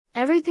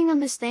Everything on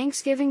this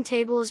Thanksgiving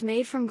table is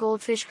made from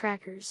goldfish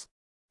crackers.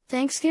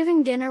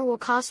 Thanksgiving dinner will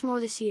cost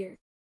more this year.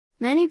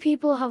 Many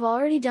people have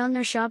already done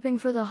their shopping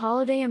for the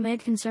holiday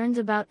amid concerns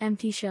about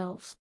empty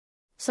shelves.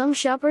 Some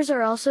shoppers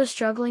are also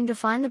struggling to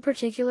find the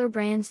particular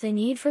brands they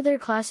need for their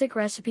classic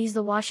recipes.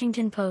 The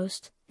Washington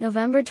Post,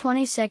 November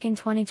 22,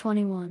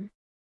 2021.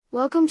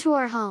 Welcome to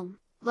our home.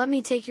 Let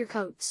me take your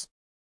coats.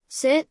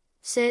 Sit,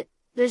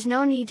 there's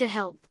no need to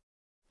help.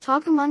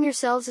 Talk among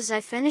yourselves as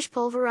I finish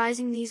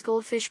pulverizing these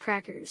goldfish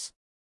crackers.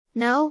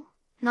 No,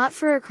 not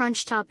for a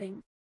crunch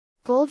topping.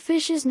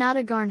 Goldfish is not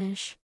a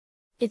garnish.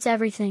 It's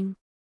everything.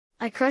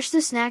 I crush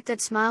the snack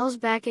that smiles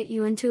back at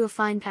you into a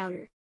fine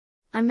powder.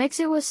 I mix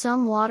it with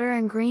some water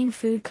and green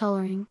food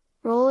coloring,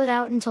 roll it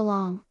out into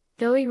long,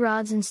 doughy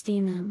rods and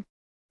steam them.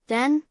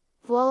 Then,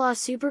 voila,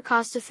 super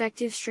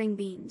cost-effective string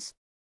beans.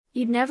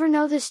 You'd never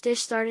know this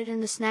dish started in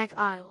the snack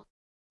aisle.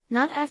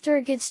 Not after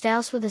it gets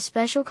doused with a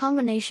special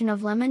combination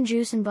of lemon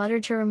juice and butter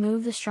to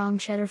remove the strong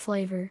cheddar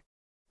flavor.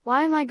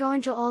 Why am I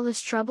going to all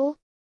this trouble?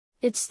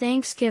 It's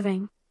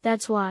Thanksgiving,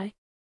 that's why.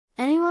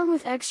 Anyone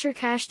with extra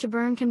cash to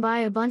burn can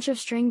buy a bunch of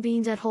string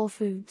beans at Whole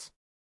Foods.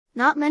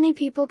 Not many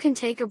people can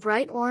take a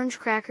bright orange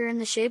cracker in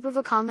the shape of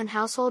a common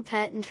household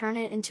pet and turn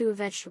it into a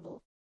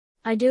vegetable.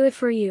 I do it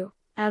for you,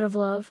 out of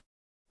love.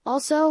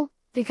 Also,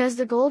 because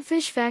the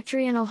Goldfish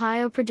factory in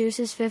Ohio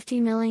produces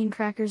 50 million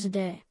crackers a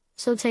day.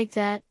 So take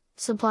that,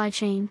 supply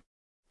chain.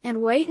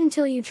 And wait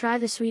until you try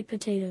the sweet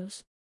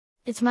potatoes.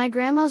 It's my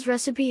grandma's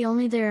recipe,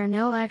 only there are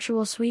no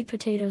actual sweet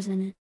potatoes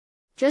in it.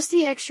 Just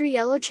the extra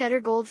yellow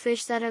cheddar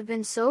goldfish that have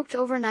been soaked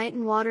overnight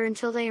in water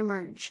until they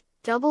emerge,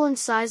 double in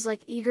size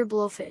like eager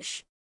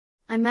blowfish.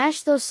 I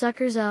mash those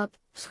suckers up,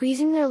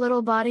 squeezing their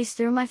little bodies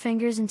through my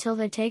fingers until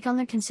they take on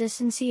the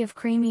consistency of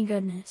creamy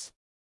goodness.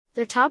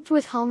 They're topped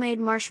with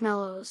homemade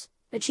marshmallows,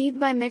 achieved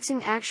by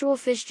mixing actual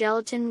fish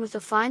gelatin with a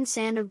fine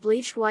sand of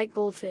bleached white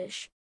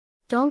goldfish.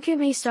 Don't get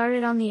me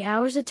started on the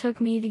hours it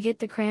took me to get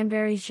the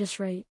cranberries just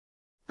right.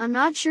 I'm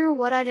not sure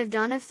what I'd have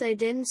done if they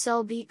didn't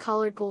sell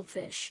beet-colored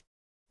goldfish.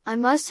 I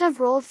must have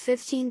rolled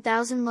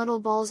 15,000 little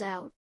balls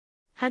out.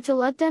 Had to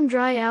let them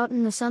dry out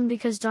in the sun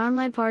because darn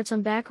my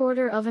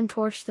parts-on-backorder-oven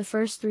torched the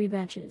first 3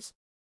 batches.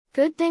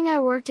 Good thing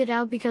I worked it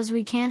out because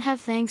we can't have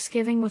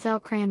Thanksgiving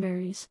without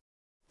cranberries.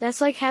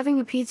 That's like having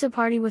a pizza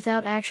party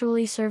without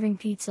actually serving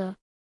pizza.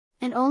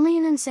 And only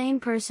an insane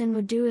person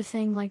would do a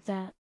thing like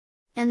that.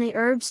 And the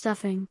herb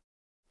stuffing.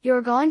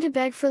 You're going to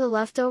beg for the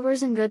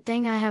leftovers, and good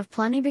thing I have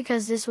plenty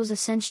because this was a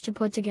cinch to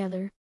put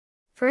together.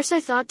 First I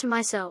thought to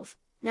myself,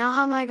 now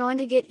how am I going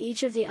to get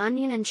each of the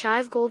onion and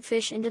chive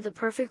goldfish into the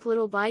perfect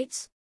little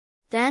bites?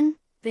 Then,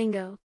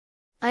 bingo.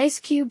 Ice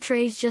cube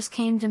trays just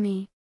came to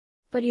me.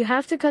 But you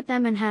have to cut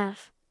them in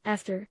half,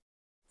 after.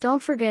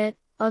 Don't forget,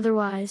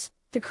 otherwise,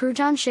 the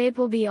crouton shape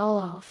will be all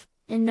off,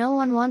 and no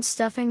one wants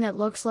stuffing that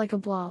looks like a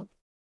blob.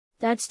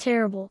 That's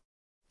terrible.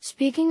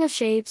 Speaking of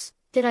shapes,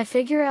 did I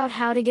figure out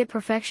how to get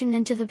perfection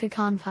into the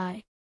pecan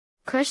pie?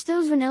 Crushed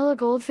those Vanilla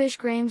Goldfish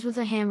Grahams with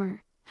a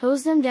hammer,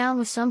 hosed them down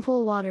with some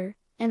pool water,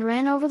 and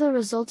ran over the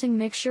resulting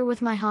mixture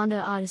with my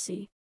Honda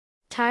Odyssey.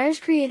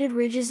 Tires created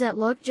ridges that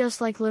looked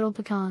just like little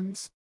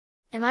pecans.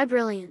 Am I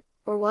brilliant,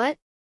 or what?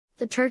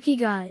 The turkey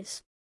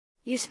guys.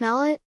 You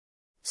smell it?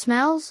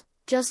 Smells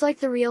just like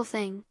the real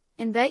thing,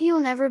 and bet you'll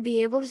never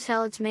be able to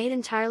tell it's made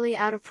entirely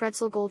out of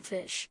pretzel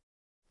goldfish.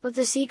 But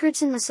the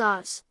secret's in the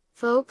sauce,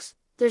 folks.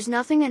 There's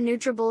nothing a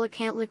Nutribullet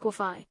can't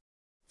liquify.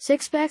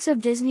 6 packs of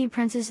Disney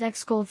Princess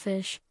X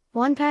goldfish,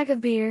 1 pack of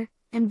beer,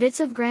 and bits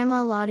of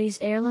Grandma Lottie's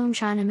heirloom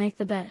china make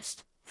the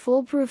best,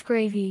 foolproof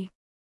gravy.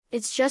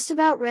 It's just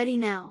about ready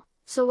now,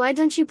 so why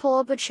don't you pull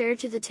up a chair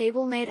to the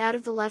table made out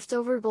of the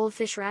leftover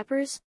goldfish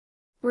wrappers?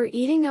 We're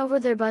eating over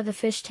there by the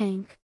fish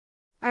tank.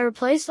 I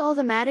replaced all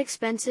the mad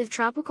expensive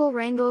tropical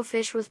rainbow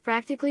fish with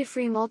practically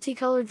free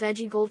multicolored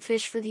veggie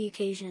goldfish for the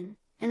occasion,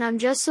 and I'm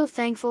just so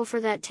thankful for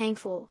that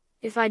tankful,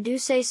 if I do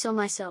say so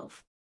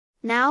myself.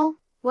 Now,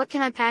 what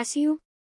can I pass you?